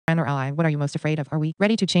friend or ally? What are you most afraid of? Are we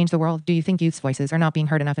ready to change the world? Do you think youth's voices are not being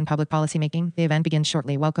heard enough in public policy making? The event begins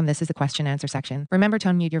shortly. Welcome, this is the question answer section. Remember to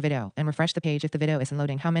unmute your video and refresh the page if the video isn't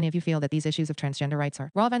loading. How many of you feel that these issues of transgender rights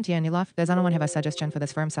are relevant to you and you love? Does anyone have a suggestion for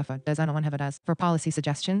this firm suffer? Does anyone have a does? For policy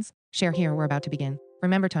suggestions? Share here, we're about to begin.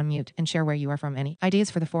 Remember to unmute and share where you are from. Any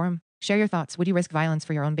ideas for the forum? Share your thoughts. Would you risk violence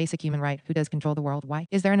for your own basic human right? Who does control the world? Why?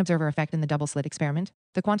 Is there an observer effect in the double slit experiment?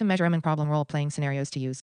 The quantum measurement problem role-playing scenarios to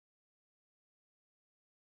use.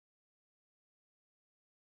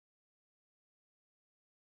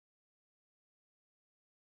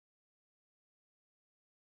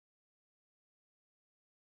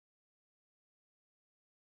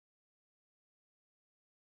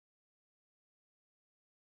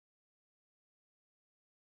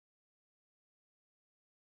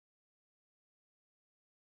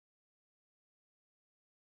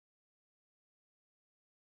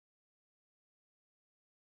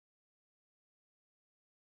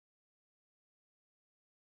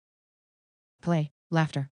 Play.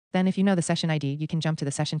 Laughter. Then if you know the session ID, you can jump to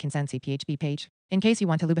the session consent PHP page. In case you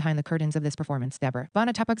want to look behind the curtains of this performance, Deborah.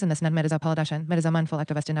 Bana tapugs in the snad mediza paladashan, mediza manful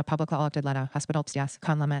activist in a public elected lada, hospital pstias,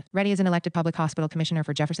 conlamet. Reddy is an elected public hospital commissioner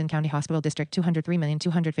for Jefferson County Hospital District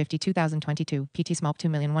 203,252,022, PT SMALP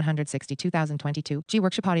 2,162,022. G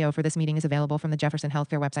workshop audio for this meeting is available from the Jefferson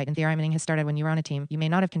Healthcare website, and their meeting has started when you are on a team. You may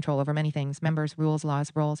not have control over many things, members, rules,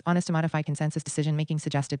 laws, roles, honest to modify consensus decision making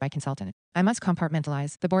suggested by consultant. I must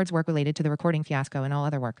compartmentalize the board's work related to the recording fiasco and all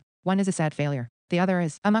other work. One is a sad failure. The other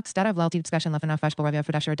is amux data vlalti discussion lefana fashbal revia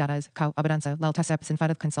fudashar data is cow abadansa lel tasep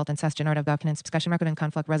sinfad of consultants as generative governance discussion record and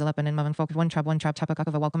conflict resolution and moving folk one trap topic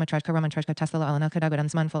of a welcome a trashka roman trashka tesla alana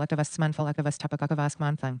kadagadans manful activist topic of ask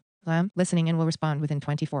manflang. Lam listening and will respond within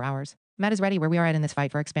 24 hours. Matt is ready where we are at in this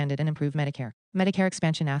fight for expanded and improved Medicare. Medicare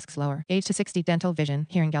expansion asks lower age to 60 dental vision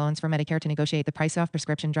hearing gallons for Medicare to negotiate the price off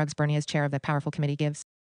prescription drugs. Bernie as chair of that powerful committee gives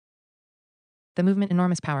the movement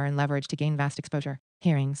enormous power and leverage to gain vast exposure.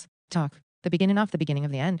 Hearings. Talk. The beginning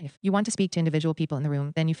of the end. If you want to speak to individual people in the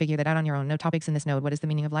room, then you figure that out on your own. No topics in this node. What is the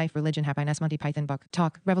meaning of life? Religion. Happiness. Monty Python book.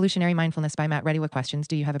 Talk. Revolutionary Mindfulness by Matt Reddy. What questions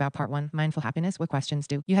do you have about part 1? Mindful happiness. What questions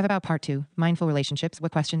do you have about part 2? Mindful relationships.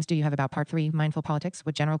 What questions do you have about part 3? Mindful politics.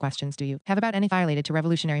 What general questions do you have about anything related to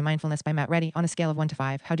revolutionary mindfulness by Matt Reddy? On a scale of 1 to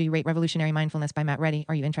 5, how do you rate revolutionary mindfulness by Matt Reddy?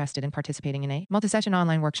 Are you interested in participating in a multi-session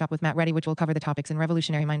online workshop with Matt Reddy, which will cover the topics in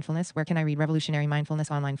revolutionary mindfulness? Where can I read revolutionary mindfulness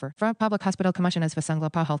online for? From Public Hospital Commission as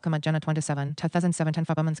Vasangla Pa Health Jana 27, 2007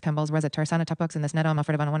 Fabamans Campbell's Reset Tarsana Tupuks in this Nedom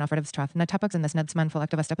offered of one offered of Strath, Net Tupuks in this Ned Smanful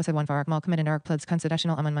Activist episode 1 for Ark Mal Committed Ark Plids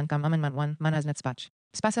Constitutional Amendment Gum Amendment 1, Manas Net Spatch.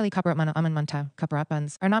 Spasali Kaparat Mana Amendment 2, Kaparat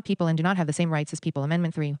Buns are not people and do not have the same rights as people.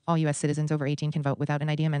 Amendment 3, all U.S. citizens over 18 can vote without an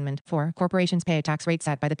ID. Amendment 4, corporations pay a tax rate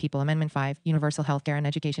set by the people. Amendment 5, universal healthcare and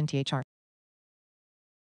education. THR.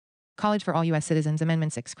 College for all U.S. citizens.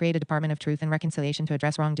 Amendment 6, create a Department of Truth and Reconciliation to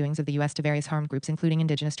address wrongdoings of the U.S. to various harmed groups including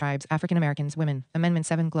indigenous tribes, African Americans, women. Amendment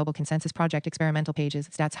 7, Global Consensus Project experimental pages,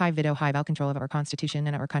 stats Hive video Hive out control of our constitution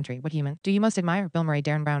and our country. What human do you most admire? Bill Murray,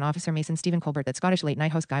 Darren Brown, Officer Mason, Stephen Colbert, that Scottish late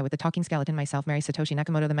night host guy with the talking skeleton, myself, Mary Satoshi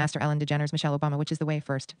Nakamoto, the master, Ellen DeGeneres, Michelle Obama. Which is the way?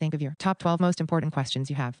 First, think of your top 12 most important questions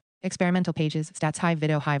you have. Experimental pages, stats Hive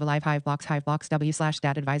video Hive alive Hive blocks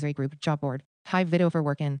w/stat advisory group job board. Hive video for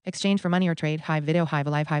work in exchange for money or trade. Hive video Hive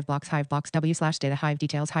alive Hive blocks w/data Hive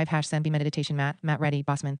details Hive hash Sembi meditation Matt Reddy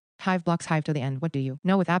Bossman. Hive blocks Hive to the end. What do you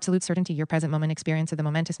know with absolute certainty? Your present moment experience of the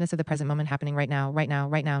momentousness of the present moment happening right now,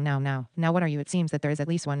 now. Now what are you? It seems that there is at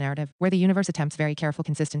least one narrative where the universe attempts very careful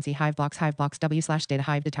consistency. Hive blocks w/data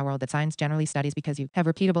Hive data world that science generally studies because you have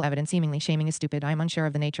repeatable evidence. Seemingly shaming is stupid. I am unsure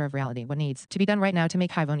of the nature of reality. What needs to be done right now to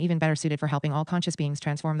make Hive1 even better suited for helping all conscious beings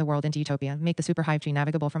transform the world into utopia, make the super Hive tree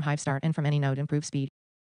navigable from Hive start and from any node, improve speed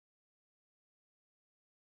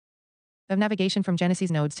of navigation from Genesis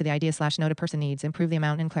nodes to the idea/node a person needs, improve the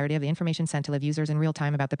amount and clarity of the information sent to live users in real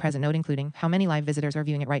time about the present node, including how many live visitors are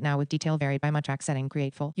viewing it right now with detail varied by mutrack setting,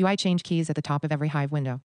 create full UI change keys at the top of every Hive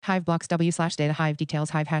window. Hive blocks w/data Hive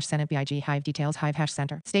details Hive hash Senate BIG Hive details Hive hash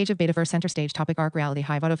center. Stage of beta verse center stage topic arc reality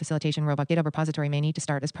Hive auto facilitation robot GitHub repository may need to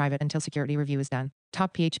start as private until security review is done.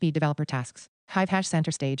 Top PHP developer tasks. Hive hash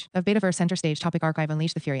center stage of beta verse center stage topic archive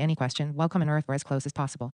unleash the fury. Any question? Welcome on Earth. We're as close as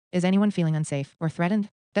possible. Is anyone feeling unsafe or threatened?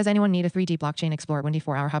 Does anyone need a 3D blockchain explore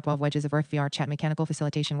 24-hour hub 12 wedges of Earth VR chat mechanical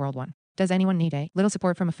facilitation world 1? Does anyone need a little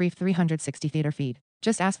support from a free 360 theater feed?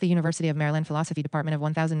 Just ask the University of Maryland Philosophy Department of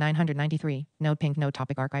 1993. Node pink node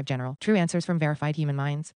topic archive general. True answers from verified human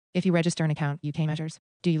minds. If you register an account, UK measures.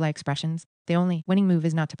 Do you like expressions? The only winning move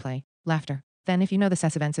is not to play. Laughter. Then if you know the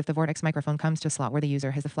CES events, if the Vortex microphone comes to a slot where the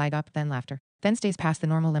user has the flag up, then laughter. Then stays past the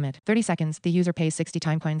normal limit. 30 seconds, the user pays 60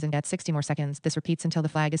 time coins and gets 60 more seconds. This repeats until the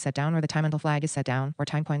flag is set down or the time until flag is set down or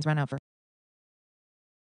time coins run out for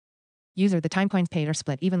User, the time coins paid are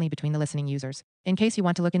split evenly between the listening users. In case you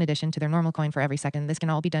want to look in addition to their normal coin for every second, this can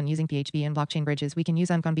all be done using PHP and blockchain bridges we can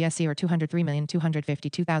use on BSC or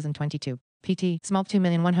 203,252,022. PT, small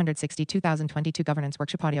 2,162,022 governance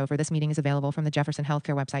workshop audio for this meeting is available from the Jefferson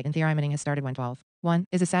Healthcare website and theory mining has started when 12. 1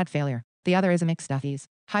 is a sad failure. The other is a mixed studies.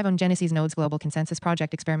 Hive1 Genesis Nodes Global Consensus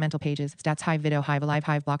Project Experimental Pages Stats Hive Video Hive Alive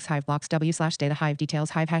Hive Blocks W/data Hive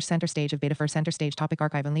Details Hive Hash Center Stage of Beta First Center Stage Topic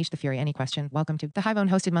Archive Unleash the Fury Any question. Welcome to the Hive1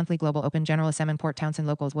 hosted monthly global open general assembly. Port Townsend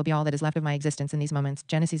locals will be all that is left of my existence in these moments.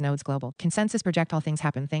 Genesis Nodes Global Consensus Project All things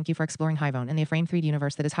happen. Thank you for exploring Hive1 and the Frame 3D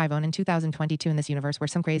universe that is Hive1 in 2022. In this universe where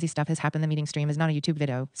some crazy stuff has happened, the meeting stream is not a YouTube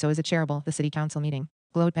video, so is it shareable? The City Council meeting.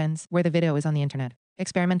 Glow pens, where the video is on the internet.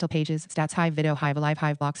 Experimental pages, stats Hive Video Hive Alive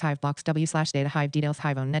Hive Blocks W/data Hive Details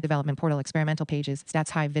Hive1 Net Development Portal Experimental pages, stats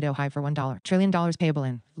Hive Video Hive for $1 trillion payable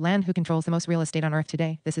in land. Who controls the most real estate on earth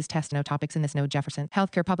today? This is test no topics in this node. Jefferson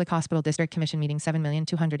Healthcare Public Hospital District Commission meeting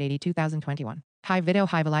 7,282,021. Hive Video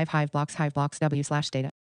Hive Alive Hive Blocks W/data.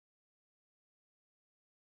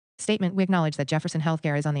 Statement: we acknowledge that Jefferson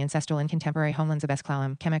Healthcare is on the ancestral and contemporary homelands of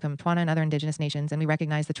Esclallam, Kemecum, Twana and other indigenous nations, and we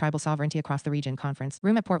recognize the tribal sovereignty across the region. Conference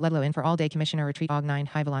room at Port Ledlow Inn for all-day Commissioner Retreat. Og 9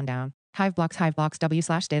 Hive Alon down. Hive Blocks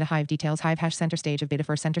W/data Hive Details Hive Hash Center Stage of Beta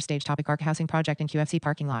First Center Stage Topic Arc Housing Project in QFC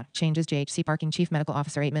Parking Lot Changes JHC Parking Chief Medical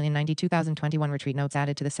Officer 8,092,021 Retreat Notes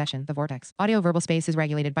added to the session. The Vortex Audio Verbal Space is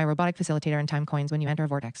regulated by robotic facilitator and time coins when you enter a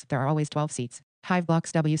vortex. There are always 12 seats. Hive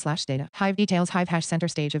Blocks W/data Hive Details Hive Hash Center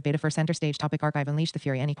Stage of Beta First Center Stage Topic Archive Unleash the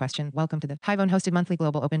Fury Any question. Welcome to the Hive1 hosted monthly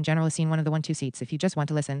global open general scene. One of the 1-2 seats. If you just want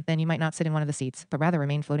to listen, then you might not sit in one of the seats, but rather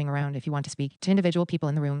remain floating around. If you want to speak to individual people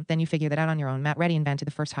in the room, then you figure that out on your own. Matt Reddy invented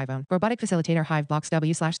the first Hive1 robotic facilitator. Hive Blocks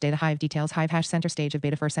W/data Hive Details Hive Hash Center Stage of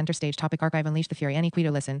Beta First Center Stage Topic Archive Unleash the Fury Any to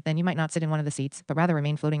listen, then you might not sit in one of the seats, but rather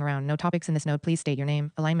remain floating around. No topics in this node. Please state your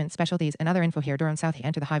name, alignment, specialties, and other info here. Durham South.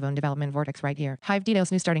 Enter the Hive1 development vortex right here. Hive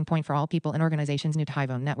Details new starting point for all people and organizations new to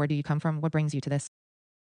Hive1 Net. Where do you come from? What brings you to this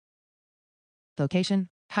location?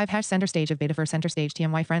 Hive Hash Center Stage of Beta First Center Stage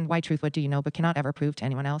TMY Friend. Why truth? What do you know but cannot ever prove to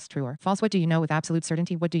anyone else? True or false? What do you know with absolute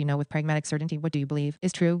certainty? What do you know with pragmatic certainty? What do you believe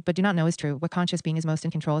is true but do not know is true? What conscious being is most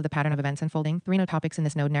in control of the pattern of events unfolding? 3 no topics in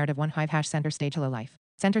this node. Narrative 1 Hive Hash Center Stage Hello Life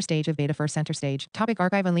Center Stage of Beta First Center Stage Topic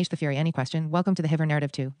Archive Unleash the Fury Any question. Welcome to the Hiver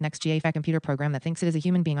Narrative 2 Next GA computer program that thinks it is a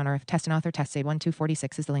human being on Earth. Test and author test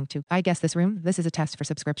 1246 is the link to I guess this room. This is a test for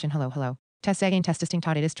subscription. Hello Test again testing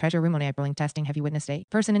taught it is treasure room on April testing. Have you witnessed a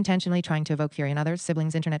person intentionally trying to evoke fury in others?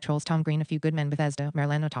 Siblings, internet trolls, Tom Green, a few good men, Bethesda,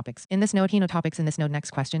 Maryland. No topics in this node. He no topics in this node. Next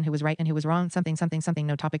question: who was right and who was wrong? Something.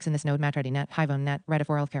 No topics in this node. Matt Ready Net, Hive1 Net, Reddit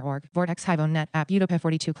for Healthcare Org, Vortex Hive1 Net, app, Utopia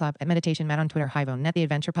 42 Club, at Meditation Matt on Twitter, Hive1 Net, the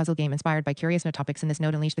adventure puzzle game inspired by curious. No topics in this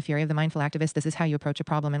node. Unleash the fury of the mindful activist. This is how you approach a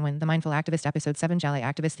problem and win. The Mindful Activist Episode 7 Jale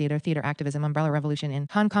Activist Theater Activism Umbrella Revolution in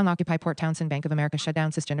Hong Kong. Occupy Port Townsend. Bank of America shut down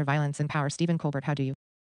cisgender violence and power. Stephen Colbert. How do you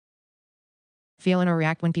feel and or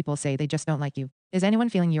react when people say they just don't like you? Is anyone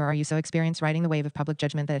feeling you, or are you so experienced riding the wave of public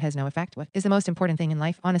judgment that it has no effect? What is the most important thing in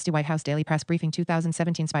life? Honesty. White House Daily Press Briefing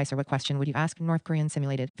 2017 Spicer. What question would you ask? North Korean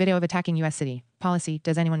simulated video of attacking U.S. city. Policy.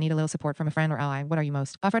 Does anyone need a little support from a friend or ally? What are you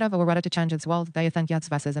most afraid of? Or to change its world? Dayathankyats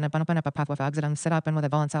vasas and a bunapana papathwa agzadam set up and with a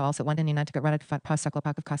volunsa also one in United Rada Fat Pas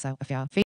Saklapak of Casa.